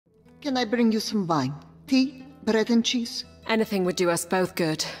Can I bring you some wine? Tea? Bread and cheese? Anything would do us both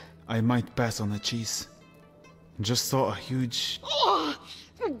good. I might pass on the cheese. Just saw a huge... Oh,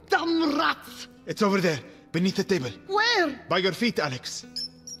 damn rats! It's over there, beneath the table. Where? By your feet, Alex.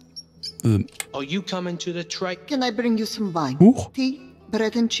 Are you coming to the tray? Can I bring you some wine? Tea?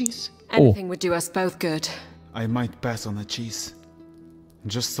 Bread and cheese? Anything would do us both good. I might pass on the cheese.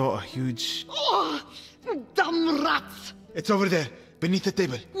 Just saw a huge... Oh, damn rats! It's over there, beneath the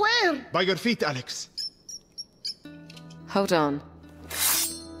table. Where? By your feet, Alex. Hold on.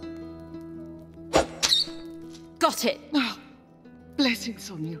 Got it! Oh, blessings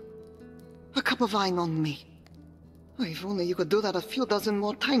on you. A cup of wine on me. Oh, if only you could do that a few dozen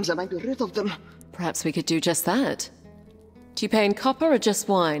more times, I might be rid of them. Perhaps we could do just that. Do you pay in copper or just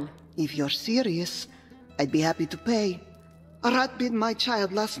wine? If you're serious, I'd be happy to pay. A rat bit my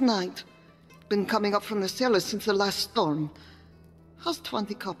child last night. Been coming up from the cellar since the last storm. How's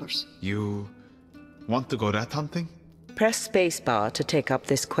 20 coppers? You want to go rat hunting? Press spacebar to take up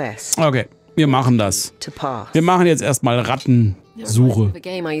this quest. Okay, wir machen das. To pass. Wir machen jetzt erstmal Rattensuche. The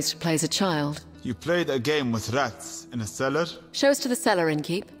game I used to play as a child. You played a game with rats in a cellar? Show us to the cellar,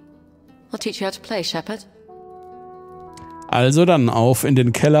 innkeep. I'll teach you how to play, shepherd. Also dann auf in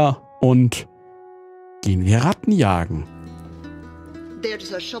den Keller und gehen wir Ratten jagen.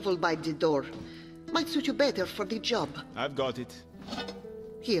 There's a shovel by the door. Might suit you better for the job. I've got it.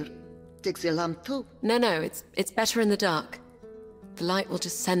 Here, take the lamp too. No, it's better in the dark. The light will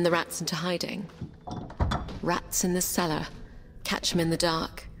just send the rats into hiding. Rats in the cellar. Catch 'em in the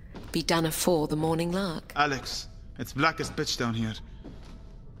dark. Be done afore the morning lark. Alex, it's black as pitch down here.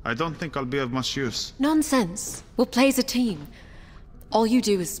 I don't think I'll be of much use. Nonsense. We'll play as a team. All you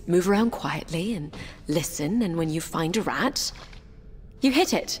do is move around quietly and listen, and when you find a rat, you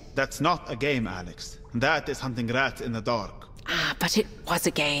hit it. That's not a game, Alex. That is hunting rats in the dark. Ah, but it was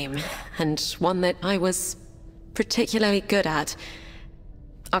a game, and one that I was particularly good at.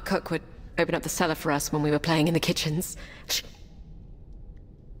 Our cook would open up the cellar for us when we were playing in the kitchens. Shh.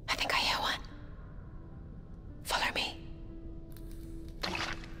 I think I hear one. Follow me.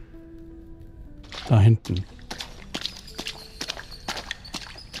 Da hinten.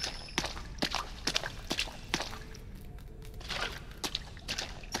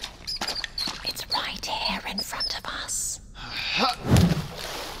 It's right here in front of us.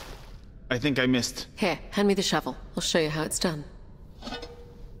 I think I missed. Here, hand me the shovel. I'll show you how it's done.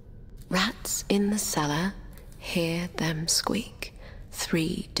 Rats in the cellar, hear them squeak.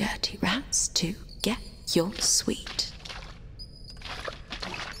 3 dirty rats to get your sweet.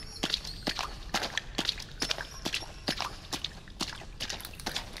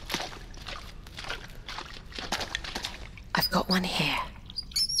 I've got one here.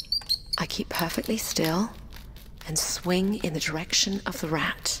 I keep perfectly still and swing in the direction of the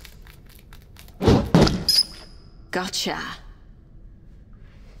rat. Gotcha.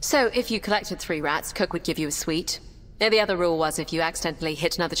 So, if you collected 3 rats, Cook would give you a sweet. The other rule was if you accidentally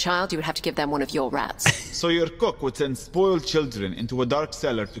hit another child, you would have to give them one of your rats. So your cook would send spoiled children into a dark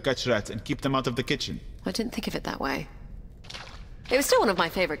cellar to catch rats and keep them out of the kitchen? I didn't think of it that way. It was still one of my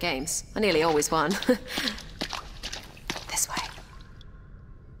favorite games. I nearly always won. This way.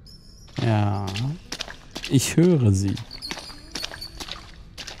 Ja, ich höre sie.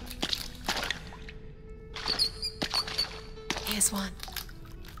 Here's one.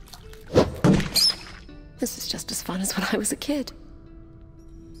 This is just as fun as when I was a kid.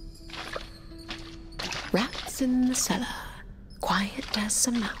 Rats in the cellar, quiet as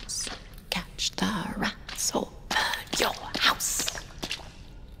a mouse. Catch the rats or burn your house.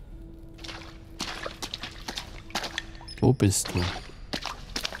 Wo bist du?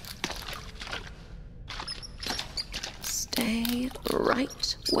 Stay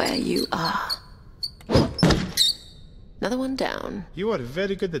right where you are. Another one down. You are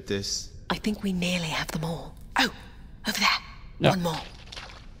very good at this. I think we nearly have them all. Oh, over there. Ja. One more.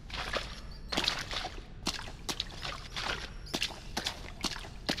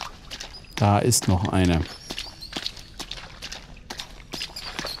 Da ist noch eine.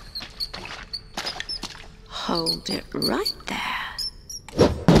 Hold it right there.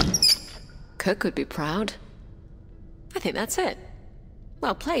 Cook would be proud. I think that's it.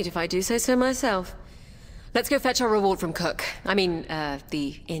 Well played, if I do say so myself. Let's go fetch our reward from Cook. I mean,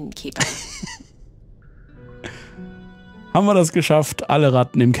 the innkeeper. Haben wir das geschafft? Alle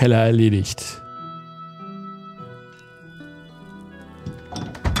Ratten im Keller erledigt.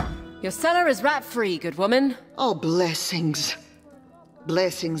 Your cellar is rat-free, good woman. Oh, blessings.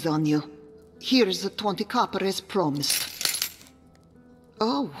 Blessings on you. Here's the 20 copper as promised.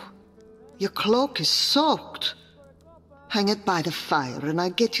 Oh, your cloak is soaked. Hang it by the fire and I'll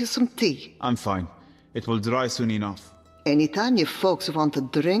get you some tea. I'm fine. It will dry soon enough. Anytime you folks want a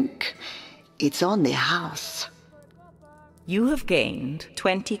drink, it's on the house. You have gained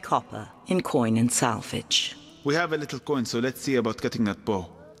 20 copper in coin and salvage. We have a little coin, so let's see about getting that bow.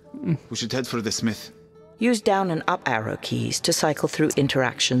 We should head for the smith. Use down and up arrow keys to cycle through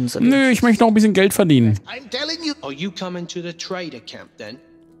interactions. Nö, ich möchte noch ein bisschen Geld verdienen. I'm telling you. Are you coming to the trader camp then?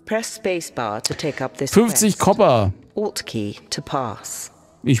 Press spacebar to take up this 50 quest. Copper. Alt key to pass.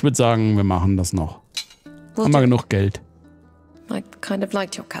 Ich würde sagen, wir machen das noch. Haben wir genug Geld. I kind of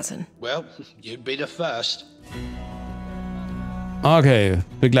liked your cousin. Well, you'd be the first. Okay,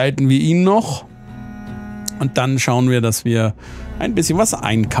 begleiten wir ihn noch. Und dann schauen wir, dass wir ein bisschen was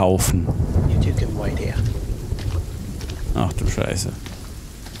einkaufen. You two can wait here. Ach du Scheiße.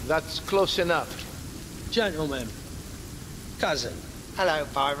 That's close enough. Gentlemen. Cousin. Hello,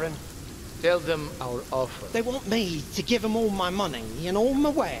 Byron. Tell them our offer. They want me to give them all my money and all my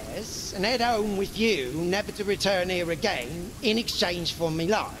wares and head home with you, never to return here again, in exchange for me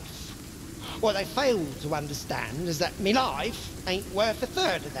life. What they fail to understand is that me life ain't worth a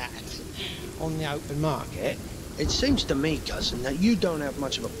third of that on the open market. It seems to me, cousin, that you don't have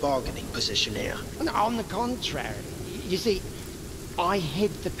much of a bargaining position here. No, on the contrary. You see, I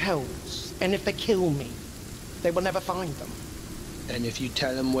hid the pelts, and if they kill me, they will never find them. And if you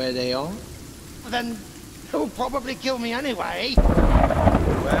tell them where they are? Then they'll probably kill me anyway.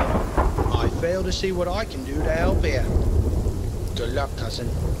 Well, I fail to see what I can do to help here. Good luck, cousin.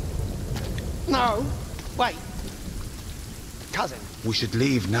 No, wait. Cousin. We should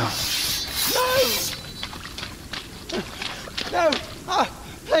leave now. No! No! Oh,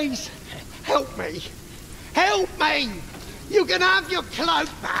 please, help me. Help me! You can have your cloak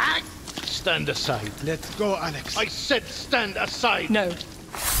back! Stand aside. Let's go, Alex. I said stand aside. No.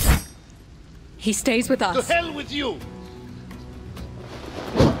 He stays with To us. hell with you!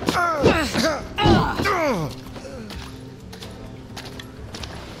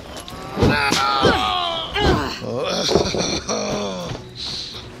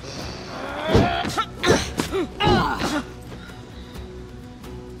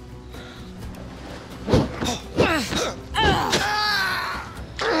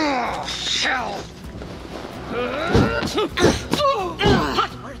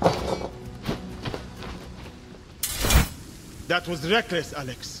 That was reckless,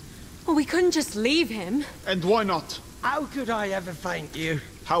 Alex. Well, we couldn't just leave him. And why not? How could I ever thank you?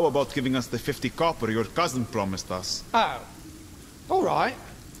 How about giving us the 50 copper your cousin promised us? Oh, all right.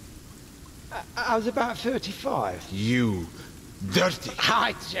 I was about 35. You dirty.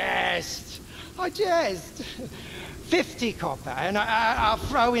 I jest. 50 copper, and I'll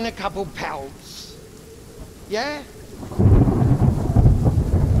throw in a couple pelts. Yeah?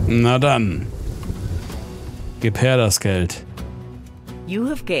 Na dann. Gib her das Geld. You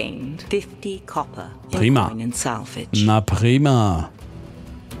have gained 50 copper in Prima. coin and salvage. Na prima.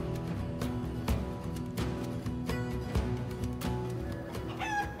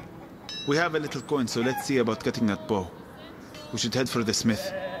 We have a little coin, so let's see about getting that bow. We should head for the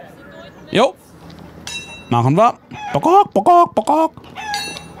smith. Jo. Machen wir. Bokok, bokok, bokok.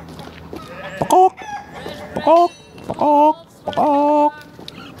 Bokok. Bokok, bokok, bokok.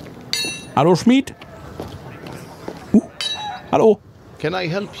 Hallo, Schmied. Hallo. Can I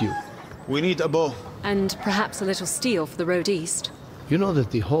help you? We need a bow. And perhaps a little steel for the road east. You know that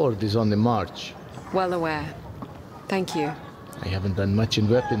the horde is on the march. Well aware. Thank you. I haven't done much in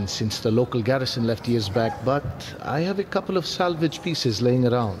weapons since the local garrison left years back, but I have a couple of salvage pieces laying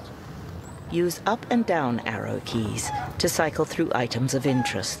around. Use up and down arrow keys to cycle through items of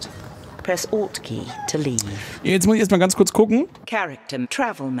interest. Press Alt key to leave. Jetzt muss ich erstmal ganz kurz gucken. Character,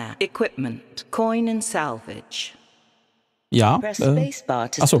 travel map, equipment, coin and salvage. Ja. Press spacebar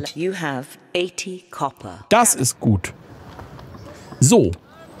to achso. select. You have 80 copper. Das ist gut. So.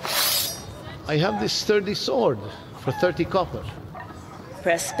 I have this sturdy sword for 30 copper.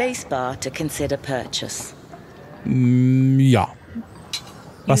 Press spacebar to consider purchase. Ja.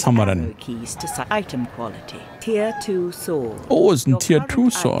 Was Use haben wir arrow denn? keys to item quality. Tier 2 sword. Oh, ist ein Your Tier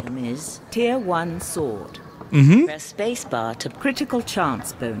current 2 Sword. item is Tier 1 sword. Press spacebar to critical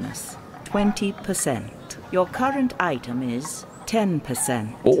chance bonus. 20%. Your current item is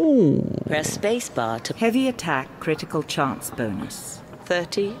 10%. Oh. Press spacebar to heavy attack critical chance bonus.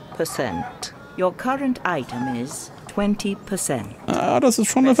 30%. Your current item is 20%. Ah, das ist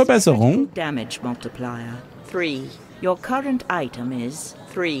schon eine Verbesserung. Critical damage multiplier 3. Your current item is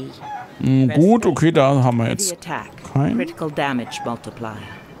 3. Gut, okay, da haben wir Heavy jetzt attack kein. critical damage multiplier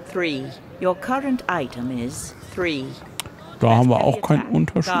 3. Your current item is 3. Da haben wir Heavy auch keinen attack,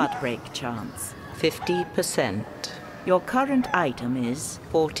 Unterschied. Guard break chance 50%. Your current item is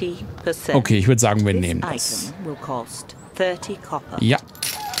 40%. Okay, ich würde sagen, wir This nehmen das. item will cost 30 copper. Ja.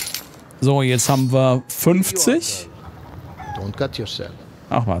 So, jetzt haben wir 50. Don't cut yourself.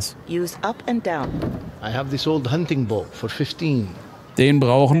 Ach was. Use up and down. I have this old hunting bow for 15. Den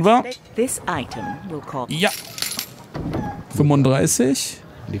brauchen wir. This item will cost. Ja. 35.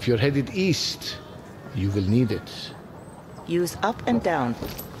 And if you're headed east, you will need it. Use up and down.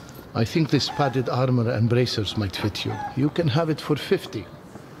 I think this padded armor and bracers might fit you. You can have it for 50.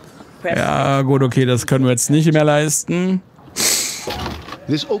 Press Ja, gut, okay, das können wir jetzt nicht mehr leisten.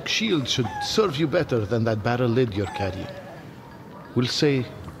 This oak shield should serve you better than that barrel lid you're carrying. We'll say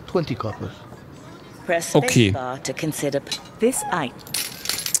 20 copper. Press Okay. spacebar to consider this item.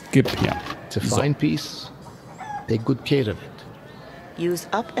 Gib her. It's a fine piece. Take good care of it. Use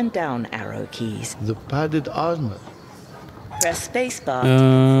up and down arrow keys. The padded armor. Press spacebar.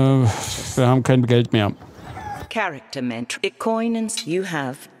 Wir haben kein Geld mehr. Character metric. Coins. You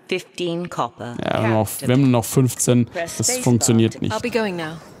have 15 copper. Ja, wir haben noch 15. Das funktioniert nicht. I'll be going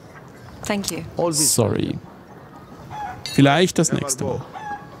now. Thank you. Sorry. Vielleicht das nächste Mal.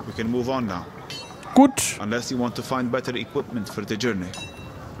 We can move on now. Gut. Unless you want to find better equipment for the journey.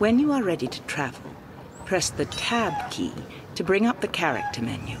 When you are ready to travel, press the Tab key to bring up the character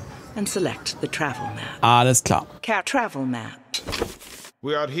menu and select the travel map. Alles klar. Travel map.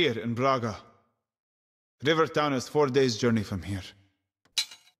 We are here in Braga. Rivertown is 4 days' journey from here.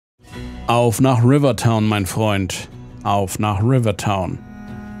 Auf nach Rivertown, mein Freund. Auf nach Rivertown.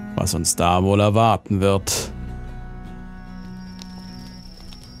 Was uns da wohl erwarten wird.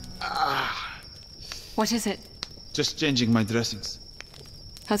 What is it? Just changing my dressings.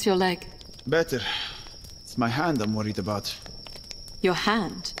 How's your leg? Better. It's my hand I'm worried about. Your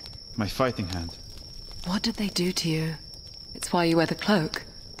hand? My fighting hand. What did they do to you? It's why you wear the cloak.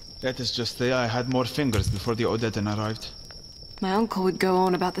 Let us just say I had more fingers before the Odedan arrived. My uncle would go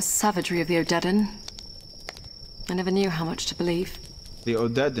on about the savagery of the Odedan. I never knew how much to believe. The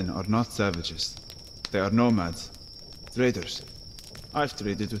Odedan are not savages. They are nomads. Traders. I've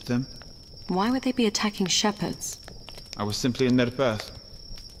traded with them. Why would they be attacking shepherds? I was simply in their path.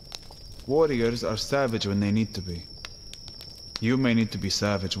 Warriors are savage when they need to be. You may need to be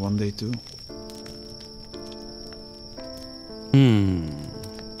savage one day too.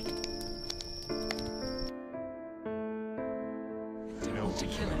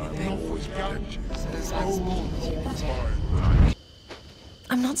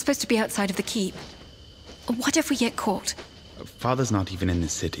 I'm not supposed to be outside of the keep. What if we get caught? Father's not even in the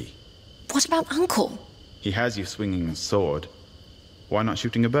city. What about Uncle? He has you swinging a sword. Why not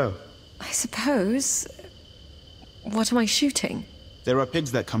shooting a bow? I suppose. What am I shooting? There are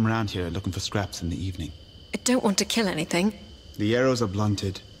pigs that come around here looking for scraps in the evening. I don't want to kill anything. The arrows are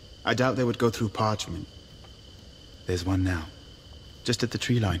blunted. I doubt they would go through parchment. There's one now. Just at the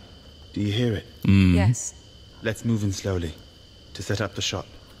tree line. Do you hear it? Yes. Let's move in slowly to set up the shot.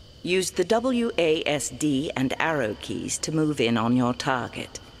 Use the WASD and arrow keys to move in on your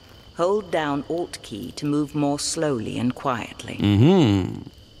target. Hold down Alt key to move more slowly and quietly.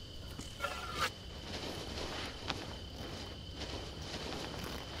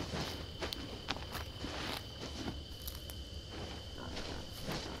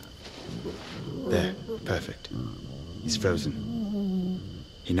 There, perfect. He's frozen.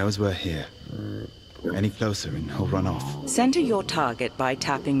 He knows we're here. Any closer and he'll run off. Center your target by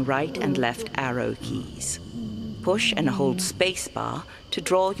tapping right and left arrow keys. Push and hold spacebar to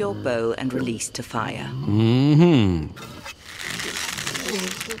draw your bow and release to fire.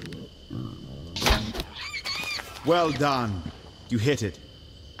 Well done. You hit it.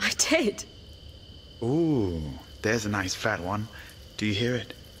 I did. Ooh, there's a nice fat one. Do you hear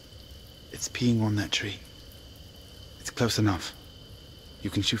it? It's peeing on that tree. It's close enough. You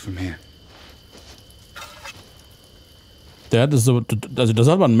can shoot from here. Der hat so, also das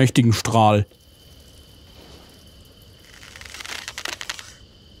hat aber einen mächtigen Strahl.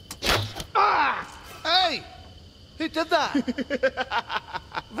 Ah! Hey! Who did that?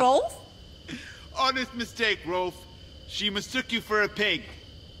 Rolf? Honest mistake, Rolf. She mistook you for a pig.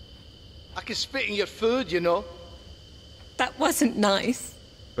 I can spit in your food, you know. That wasn't nice.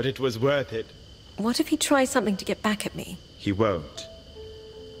 But it was worth it. What if he tries something to get back at me? He won't.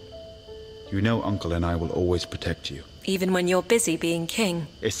 You know Uncle and I will always protect you. Even when you're busy being king.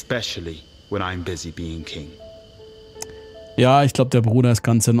 Especially when I'm busy being king. Ja, ich glaube, der Bruder ist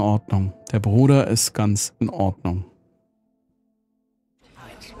ganz in Ordnung. Der Bruder ist ganz in Ordnung.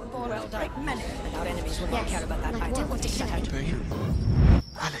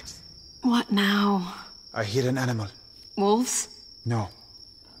 Alex, What now? I hear an animal. Wolves? No,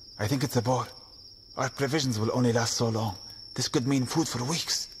 I think it's a boar. Our provisions will only last so long. This could mean food for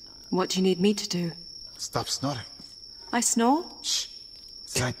weeks. What do you need me to do? Stop snoring. I snore? Shh.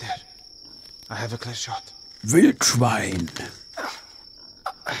 It's right there. I have a clear shot. Wildschwein.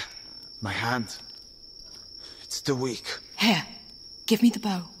 My hand. It's too weak. Here, give me the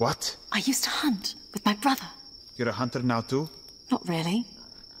bow. What? I used to hunt with my brother. You're a hunter now too? Not really,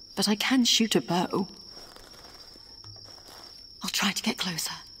 but I can shoot a bow. I'll try to get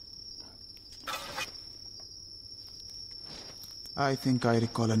closer. I think I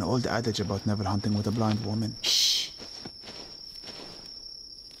recall an old adage about never hunting with a blind woman. Shh.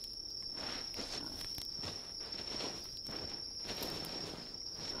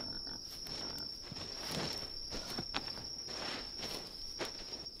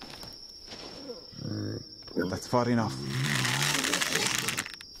 That's far enough.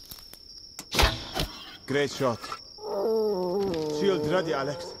 Great shot. Shield ready,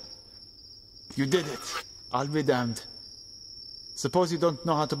 Alex. You did it. I'll be damned. Suppose you don't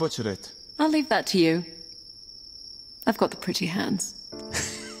know how to butcher it. I'll leave that to you. I've got the pretty hands.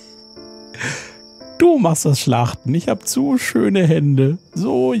 Du machst das Schlachten. Ich habe zu schöne Hände.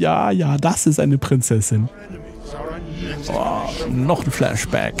 So, ja, das ist eine Prinzessin. Oh, noch ein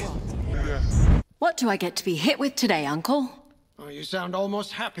Flashback. What do I get to be hit with today, Uncle? Oh, you sound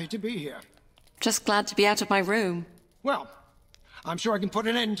almost happy to be here. Just glad to be out of my room. Well, I'm sure I can put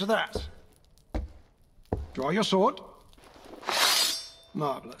an end to that. Draw your sword.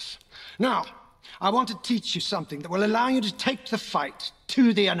 Marvelous. Now, I want to teach you something that will allow you to take the fight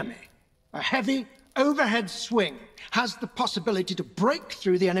to the enemy. A heavy, overhead swing has the possibility to break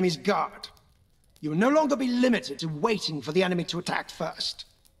through the enemy's guard. You will no longer be limited to waiting for the enemy to attack first.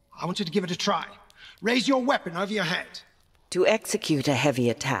 I want you to give it a try. Raise your weapon over your head. To execute a heavy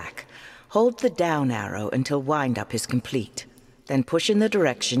attack, hold the down arrow until wind-up is complete. Then push in the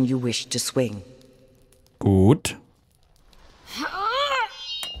direction you wish to swing. Gut.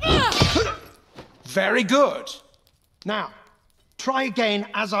 Very good. Now, try again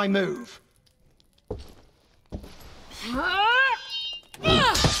as I move.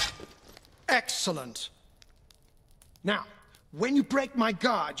 Excellent. Now, when you break my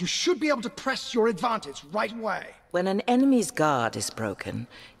guard, you should be able to press your advantage right away. When an enemy's guard is broken,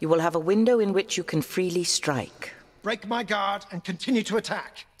 you will have a window in which you can freely strike. Break my guard and continue to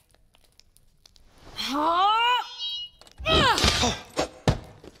attack.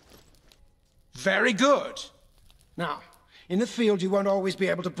 Very good. Now, in the field, you won't always be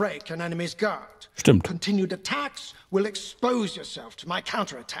able to break an enemy's guard. Stimmt. Continued attacks will expose yourself to my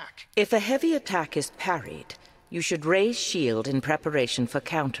counterattack. If a heavy attack is parried, you should raise shield in preparation for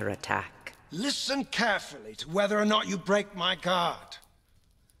counterattack. Listen carefully to whether or not you break my guard.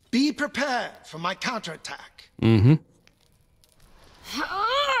 Be prepared for my counterattack. Mhm.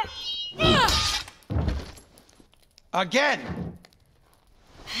 Again.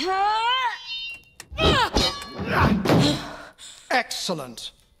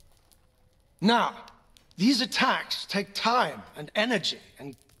 Excellent. Now, these attacks take time and energy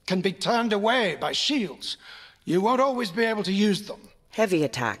and can be turned away by shields. You won't always be able to use them. Heavy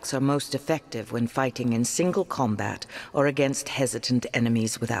attacks are most effective when fighting in single combat or against hesitant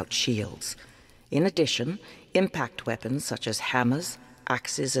enemies without shields. In addition, impact weapons such as hammers,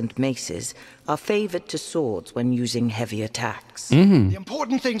 axes, and maces are favored to swords when using heavy attacks. The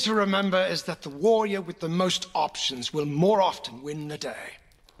important thing to remember is that the warrior with the most options will more often win the day.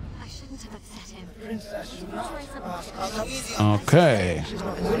 I shouldn't have upset him. Okay.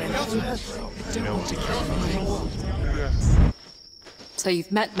 So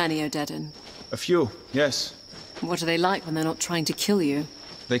you've met many Odedin. A few, yes. What are they like when they're not trying to kill you?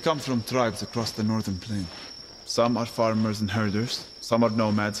 They come from tribes across the northern plain. Some are farmers and herders, some are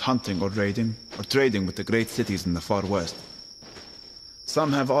nomads hunting or raiding, or trading with the great cities in the far west.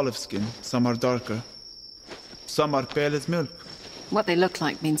 Some have olive skin, some are darker. Some are pale as milk. What they look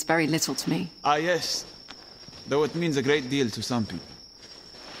like means very little to me. Ah yes, though it means a great deal to some people.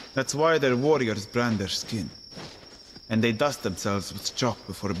 That's why their warriors brand their skin. And they dust themselves with chalk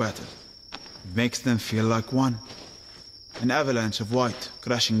before battle. It makes them feel like one. An avalanche of white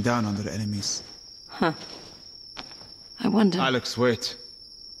crashing down on their enemies. Huh. I wonder... Alex, wait.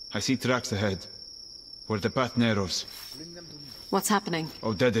 I see tracks ahead. Where the path narrows. What's happening?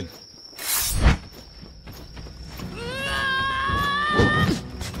 Odedin.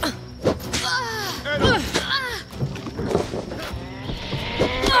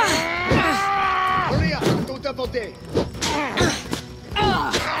 Hurry up! Don't double day!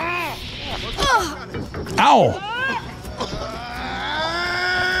 Au!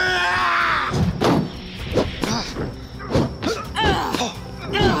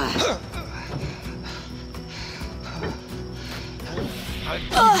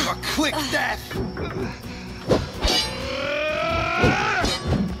 A quick death!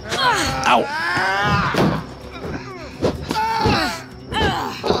 Au!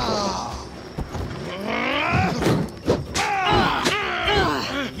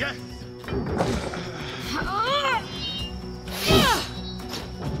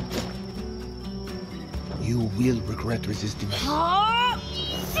 You will regret resisting us.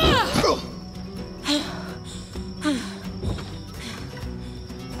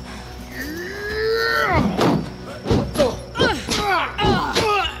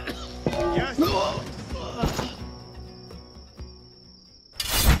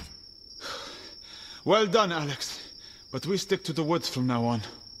 Well done, Alex. But we stick to the woods from now on.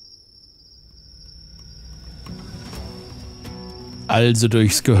 Also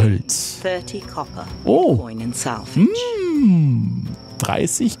durchs Gehölz. 30 copper. Oh. Coin and salvage.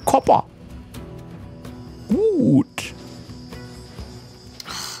 30 Kopper. Gut.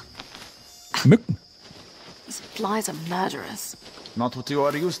 Mücken. These flies are murderous. Not what you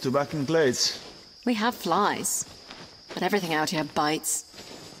are used to back in Glades. We have flies, but everything out here bites.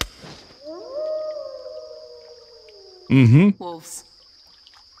 Wolves.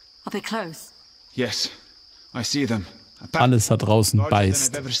 Are they close? Yes, I see them. Alles da draußen Larger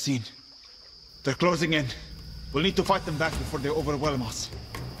beißt. than I've ever seen. They're closing in. We'll need to fight them back before they overwhelm us.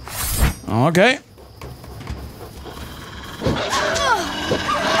 Okay.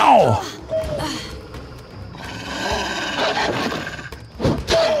 Au!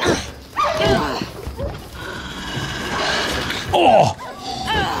 Oh!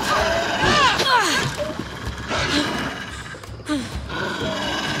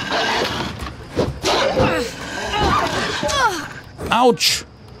 Ouch!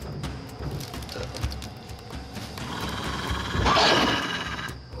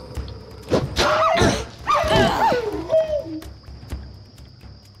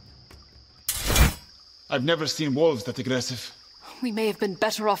 I've never seen wolves that aggressive. We may have been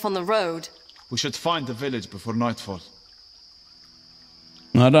better off on the road. We should find the village before nightfall.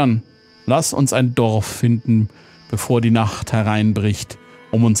 Na dann, lass uns ein Dorf finden, bevor die Nacht hereinbricht,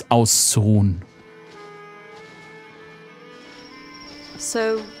 um uns auszuruhen.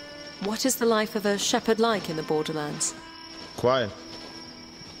 So, what is the life of a shepherd like in the borderlands? Quiet.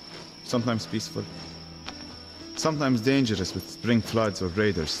 Sometimes peaceful. Sometimes dangerous with spring floods or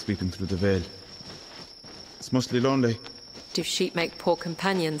raiders sweeping through the Vale. It's mostly lonely. Do sheep make poor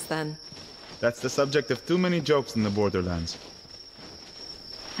companions then? That's the subject of too many jokes in the borderlands.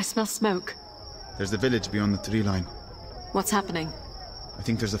 I smell smoke. There's the village beyond the tree line. What's happening? I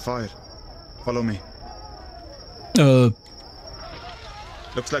think there's a fire. Follow me.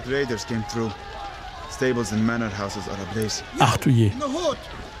 Looks like raiders came through. Stables and manor houses are ablaze. Ach du je. In the hood!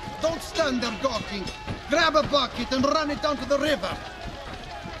 Don't stand there gawking! Grab a bucket and run it down to the river!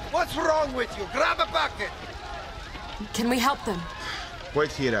 What's wrong with you? Grab a bucket! Can we help them?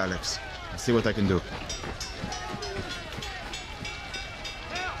 Wait here, Alex. I'll see what I can do.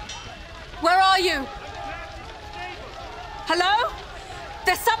 Where are you? Hello?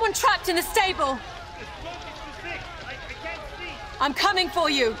 There's someone trapped in a stable. I'm coming for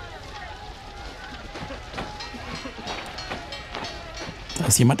you. Da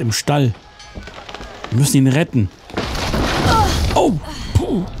ist jemand im Stall. Wir müssen ihn retten. Oh!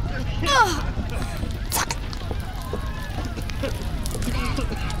 Puh. Fuck.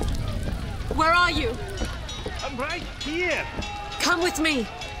 Where are you? I'm right here. Come with me.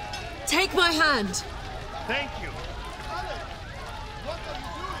 Take my hand. Thank you.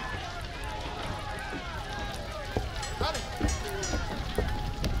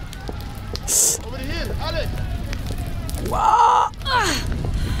 Over here, Alex! Wow.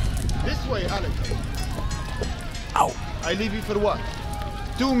 This way, Alex. Ow. I leave you for what?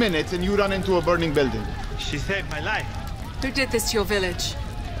 2 minutes and you run into a burning building. She saved my life. Who did this to your village?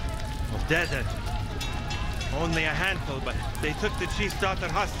 Desert. Only a handful, but they took the chief's daughter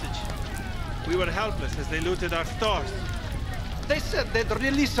hostage. We were helpless as they looted our stores. They said they'd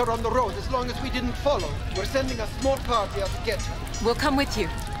release her on the road as long as we didn't follow. We're sending a small party out to get her. We'll come with you.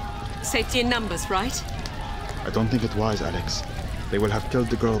 Safety in numbers, right? I don't think it wise, Alex. They will have killed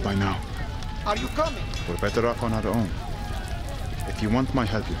the girl by now. Are you coming? We're better off on our own. If you want my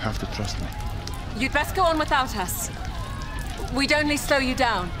help, you have to trust me. You'd best go on without us. We'd only slow you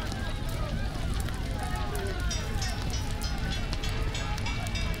down.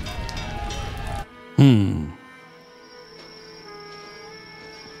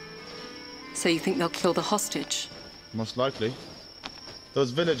 So you think they'll kill the hostage? Most likely. Those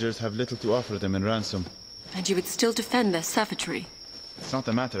villagers have little to offer them in ransom. And you would still defend their savagery? It's not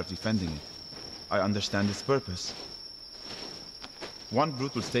a matter of defending it. I understand its purpose. One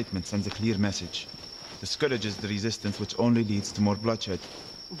brutal statement sends a clear message. Discourages the resistance, which only leads to more bloodshed.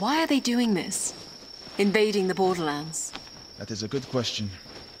 Why are they doing this? Invading the borderlands? That is a good question.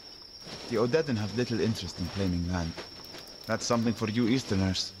 The Odedan have little interest in claiming land. That's something for you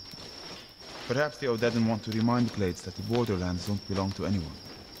Easterners. Perhaps the Odedan want to remind Glades that the borderlands don't belong to anyone.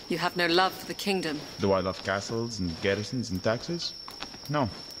 You have no love for the kingdom. Do I love castles and garrisons and taxes? No.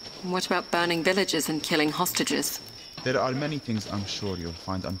 What about burning villages and killing hostages? There are many things I'm sure you'll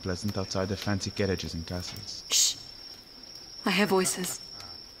find unpleasant outside the fancy carriages and castles. Shh. I hear voices.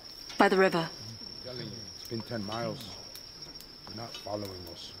 By the river. I'm telling you, it's been 10 miles. They're not following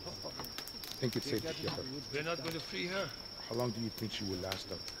us. I think it's safe to get her. They're not going to free her. How long do you think she will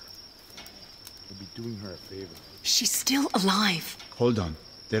last up? We'll be doing her a favor. She's still alive. Hold on.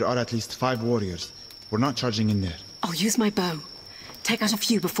 There are at least 5 warriors. We're not charging in there. I'll use my bow. Take out a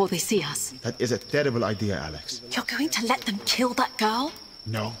few before they see us. That is a terrible idea, Alex. You're going to let them kill that girl?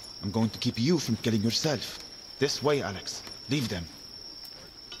 No, I'm going to keep you from killing yourself. This way, Alex. Leave them.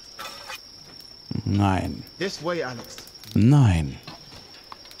 Nein. This way, Alex. Nein.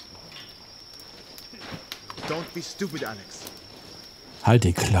 Don't be stupid, Alex. Halt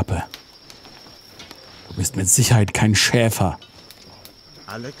die Klappe. Du bist mit Sicherheit kein Schäfer.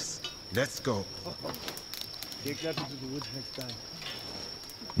 Alex, let's go.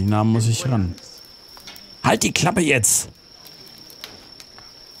 Wie nah muss ich ran? Halt die Klappe jetzt!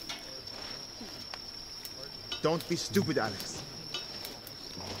 Don't be stupid, Alex.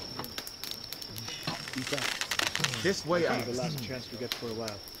 This way, Alex. The last chance we get for a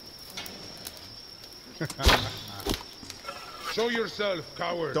while. Show yourself,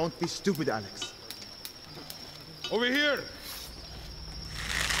 coward. Don't be stupid, Alex. Over here.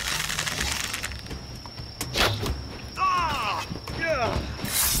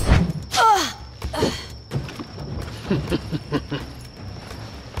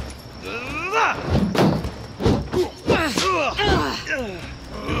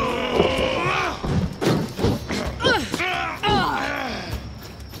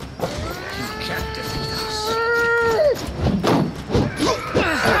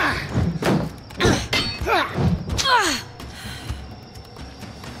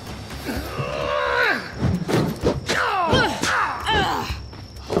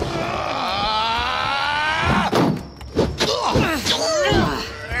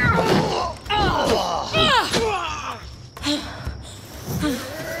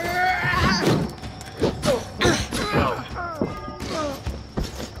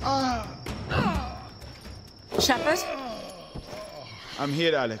 I'm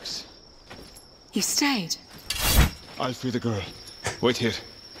here, Alex. You stayed? I'll free the girl. Wait here.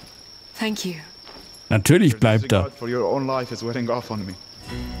 Thank you. Natürlich bleibt er. For your own life is wearing off on me.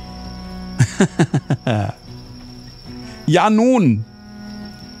 Ja, nun.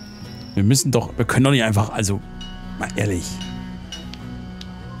 Wir können doch nicht einfach, also, mal ehrlich.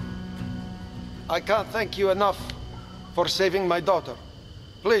 I can't thank you enough for saving my daughter.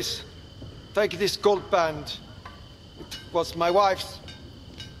 Please, take this gold band. It was my wife's.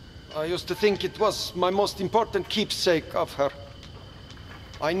 I used to think it was my most important keepsake of her.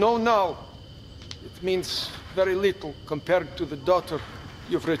 I know now it means very little compared to the daughter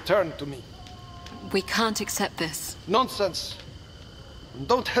you've returned to me. We can't accept this. Nonsense.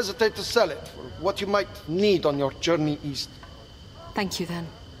 Don't hesitate to sell it for what you might need on your journey east. Thank you, then.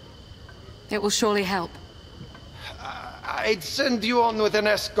 It will surely help. I'd send you on with an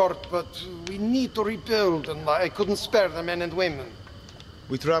escort, but we need to rebuild, and I couldn't spare the men and women.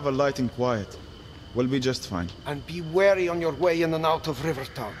 We travel light and quiet. We'll be just fine. And be wary on your way in and out of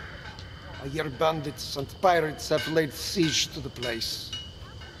Rivertown. I hear bandits and pirates have laid siege to the place.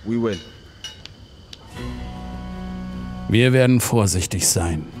 We will. Wir werden vorsichtig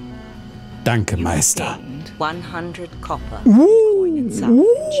sein. Danke, Meister. 100 copper.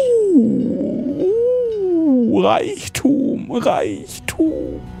 Reichtum,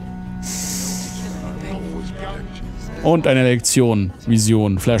 Reichtum. Und eine Lektion,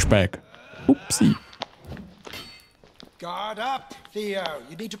 Vision, Flashback. Upsi. Guard up, Theo.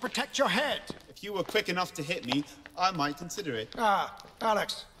 You need to protect your head. If you were quick enough to hit me, I might consider it. Ah,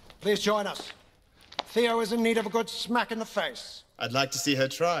 Alex, please join us. Theo is in need of a good smack in the face. I'd like to see her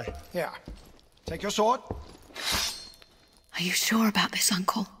try. Yeah. Take your sword. Are you sure about this,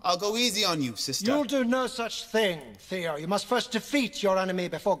 Uncle? I'll go easy on you, sister. You'll do no such thing, Theo. You must first defeat your enemy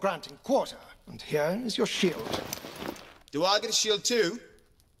before granting quarter. And here is your shield. Do I get a shield too?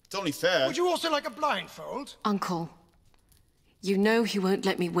 It's only fair. Would you also like a blindfold? Uncle, you know he won't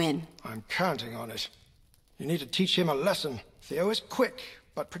let me win. I'm counting on it. You need to teach him a lesson. Theo is quick,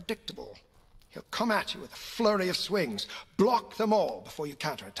 but predictable. He'll come at you with a flurry of swings. Block them all before you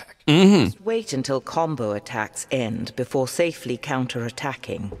counterattack. Just wait until combo attacks end before safely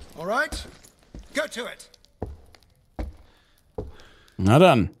counterattacking. All right? Go to it. Na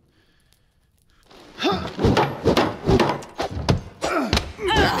dann.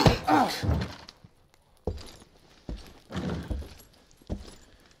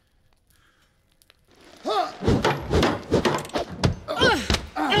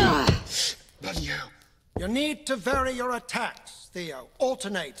 You need to vary your attacks, Theo.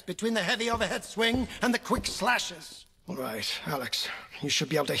 Alternate between the heavy overhead swing and the quick slashes. All right, Alex. You should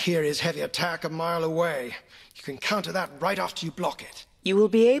be able to hear his heavy attack a mile away. You can counter that right after you block it. You will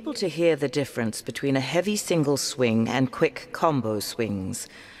be able to hear the difference between a heavy single swing and quick combo swings.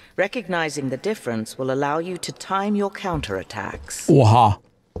 Recognizing the difference will allow you to time your counterattacks. Oha.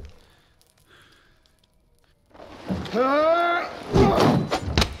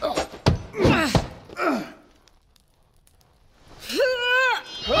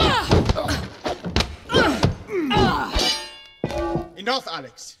 Enough,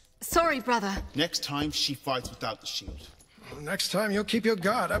 Alex. Sorry, brother. Next time, she fights without the shield. Well, next time, you'll keep your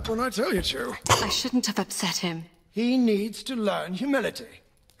guard up when I tell you to. I shouldn't have upset him. He needs to learn humility.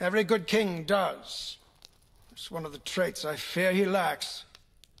 Every good king does. It's one of the traits I fear he lacks.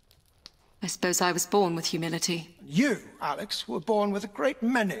 I suppose I was born with humility. You, Alex, were born with a great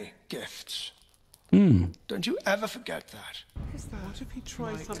many gifts. Don't you ever forget that.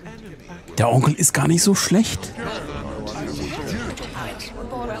 Der Onkel ist gar nicht so schlecht.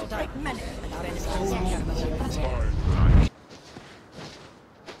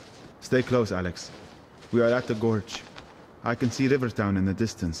 Stay close, Alex. We are at the gorge. I can see Rivertown in the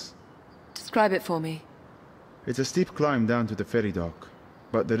distance. Describe it for me. It's a steep climb down to the ferry dock,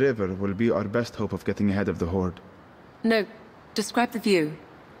 but the river will be our best hope of getting ahead of the horde. No, describe the view.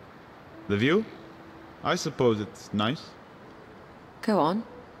 The view? I suppose it's nice. Go on.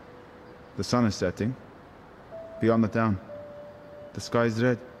 The sun is setting. Beyond the town. The sky is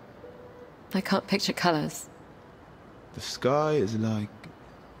red. I can't picture colors. The sky is like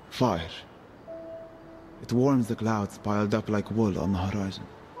fire. It warms the clouds piled up like wool on the horizon.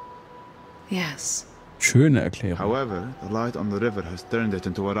 Yes. Schöne Erklärung. However, the light on the river has turned it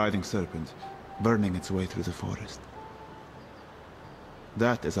into a writhing serpent, burning its way through the forest.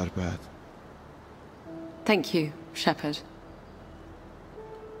 That is our path. Thank you, Shepherd.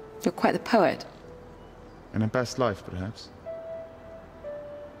 You're quite the poet. In a past life, perhaps.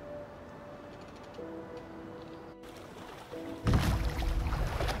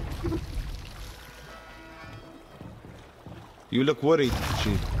 You look worried,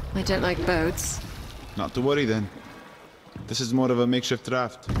 Chief. I don't like boats. Not to worry, then. This is more of a makeshift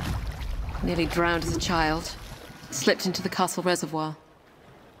raft. Nearly drowned as a child. Slipped into the castle reservoir.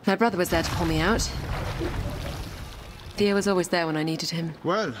 My brother was there to pull me out. Theo was always there when I needed him.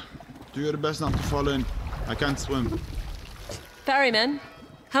 Well, do your best not to fall in. I can't swim. Ferryman,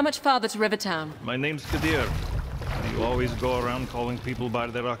 how much farther to Rivertown? My name's Kadir. You always go around calling people by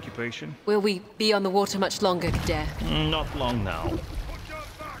their occupation? Will we be on the water much longer, Kadir? Not long now.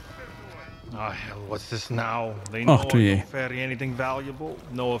 Ah, hell, what's this now? They know I don't ferry anything valuable.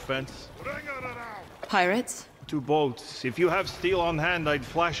 No offense. Pirates? 2 boats. If you have steel on hand, I'd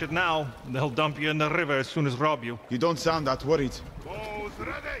flash it now. They'll dump you in the river as soon as rob you. You don't sound that worried.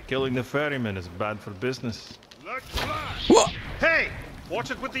 Killing the ferryman is bad for business. What? Hey!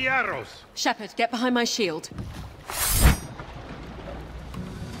 Watch it with the arrows! Shepherd, get behind my shield.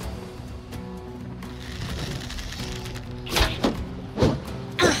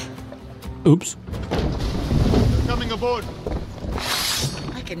 Oops. Coming aboard.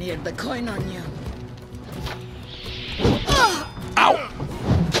 I can hear the coin on you. Ow!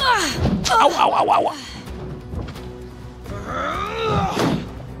 Ow, ow, ow, ow.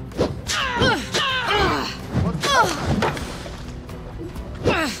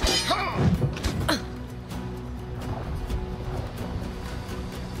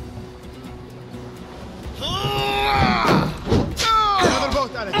 Another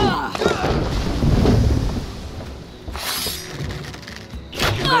boat, Alex.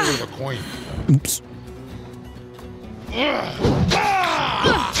 Get rid of the coin. Oops.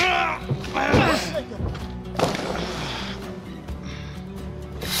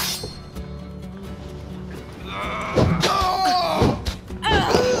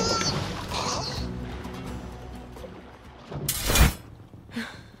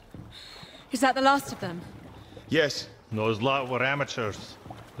 Is that the last of them? Yes. Those lot were amateurs.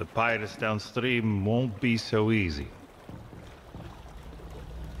 The pirates downstream won't be so easy.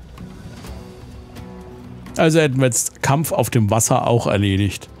 Also hätten wir jetzt Kampf auf dem Wasser auch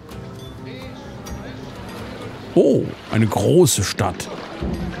erledigt. Oh, eine große Stadt.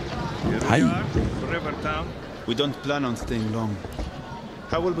 Hi. We don't plan on staying long.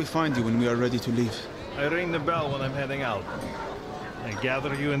 How will we find you when we are ready to leave? I ring the bell when I'm heading out. I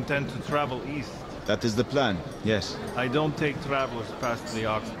gather you intend to travel east. That is the plan, yes. I don't take travelers past the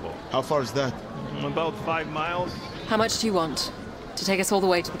Oxbow. How far is that? About 5 miles. How much do you want? To take us all the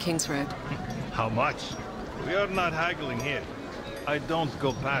way to the King's Road? How much? We are not haggling here. I don't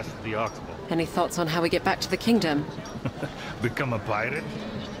go past the Oxbow. Any thoughts on how we get back to the kingdom? Become a pirate?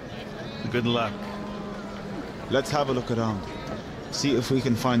 Good luck. Let's have a look around. See if we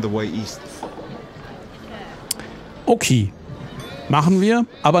can find the way east. Okay. Machen wir,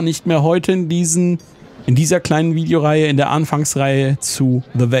 aber nicht mehr heute in dieser kleinen Videoreihe, in der Anfangsreihe zu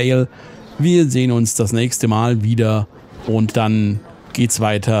The Vale. Wir sehen uns das nächste Mal wieder und dann geht's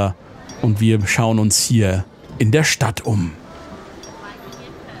weiter und wir schauen uns hier in der Stadt um.